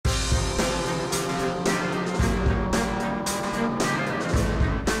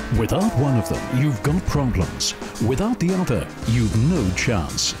Without one of them, you've got problems. Without the other, you've no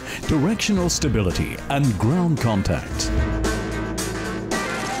chance. Directional stability and ground contact.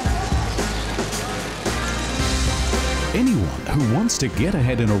 Anyone who wants to get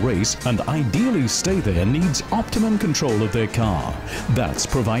ahead in a race and ideally stay there needs optimum control of their car. That's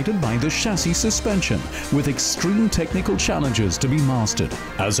provided by the chassis suspension, with extreme technical challenges to be mastered,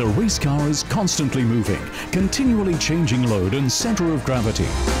 as a race car is constantly moving, continually changing load and center of gravity.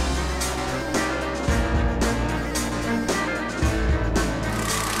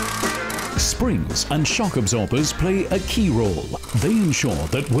 Springs and shock absorbers play a key role. They ensure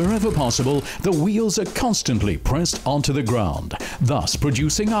that wherever possible, the wheels are constantly pressed onto the ground, thus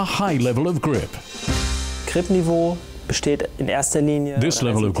producing a high level of grip. This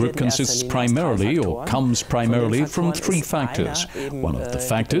level of grip consists primarily or comes primarily from three factors. One of the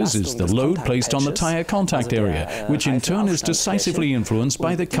factors is the load placed on the tire contact area, which in turn is decisively influenced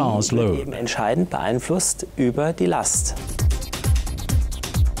by the car's load.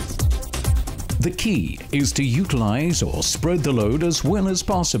 The key is to utilize or spread the load as well as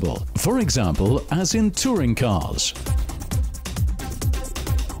possible, for example, as in touring cars.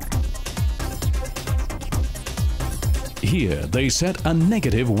 Here they set a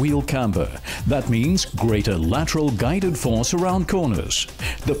negative wheel camber. That means greater lateral guided force around corners.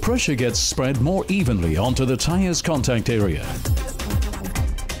 The pressure gets spread more evenly onto the tire's contact area.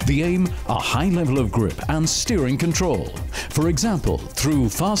 The aim, a high level of grip and steering control. For example, through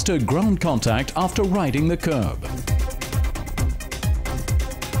faster ground contact after riding the curb.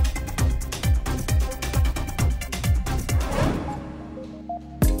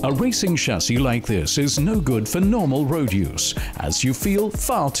 A racing chassis like this is no good for normal road use, as you feel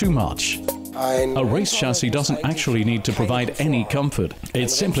far too much. A race chassis doesn't actually need to provide any comfort. It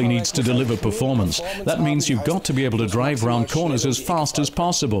simply needs to deliver performance. That means you've got to be able to drive around corners as fast as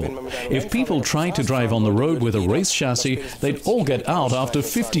possible. If people tried to drive on the road with a race chassis, they'd all get out after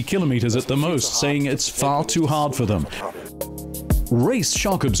 50 kilometers at the most, saying it's far too hard for them. Race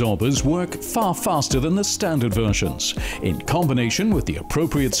shock absorbers work far faster than the standard versions. In combination with the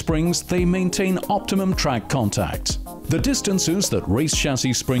appropriate springs, they maintain optimum track contact. The distances that race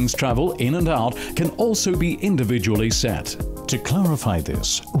chassis springs travel in and out can also be individually set. To clarify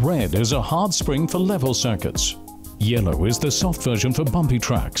this, red is a hard spring for level circuits. Yellow is the soft version for bumpy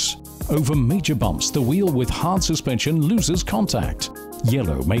tracks. Over major bumps, the wheel with hard suspension loses contact.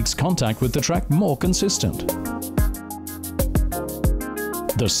 Yellow makes contact with the track more consistent.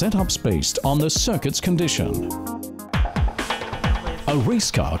 The setup's based on the circuit's condition. A race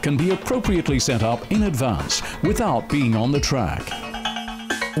car can be appropriately set up in advance without being on the track.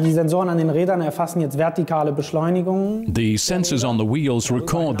 Die Sensoren an den Rädern erfassen jetzt vertikale Beschleunigungen. The sensors on the wheels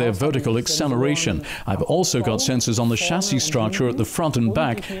record their vertical acceleration. I've also got sensors on the chassis structure at the front and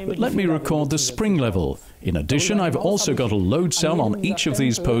back that let me record the spring level. In addition, I've also got a load cell on each of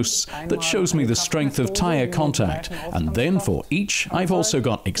these posts that shows me the strength of tire contact. And then for each, I've also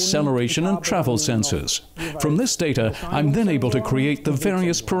got acceleration and travel sensors. From this data, I'm then able to create the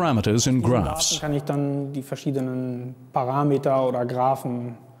various parameters in graphs. Kann ich dann die verschiedenen Parameter oder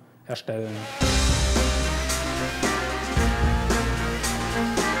Graphen erstellen.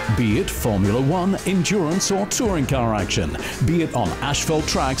 Be it Formula One, endurance or touring car action, be it on asphalt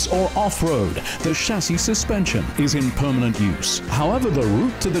tracks or off-road, the chassis suspension is in permanent use. However the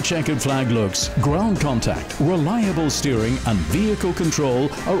route to the checkered flag looks, ground contact, reliable steering and vehicle control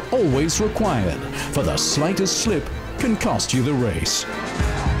are always required, for the slightest slip can cost you the race.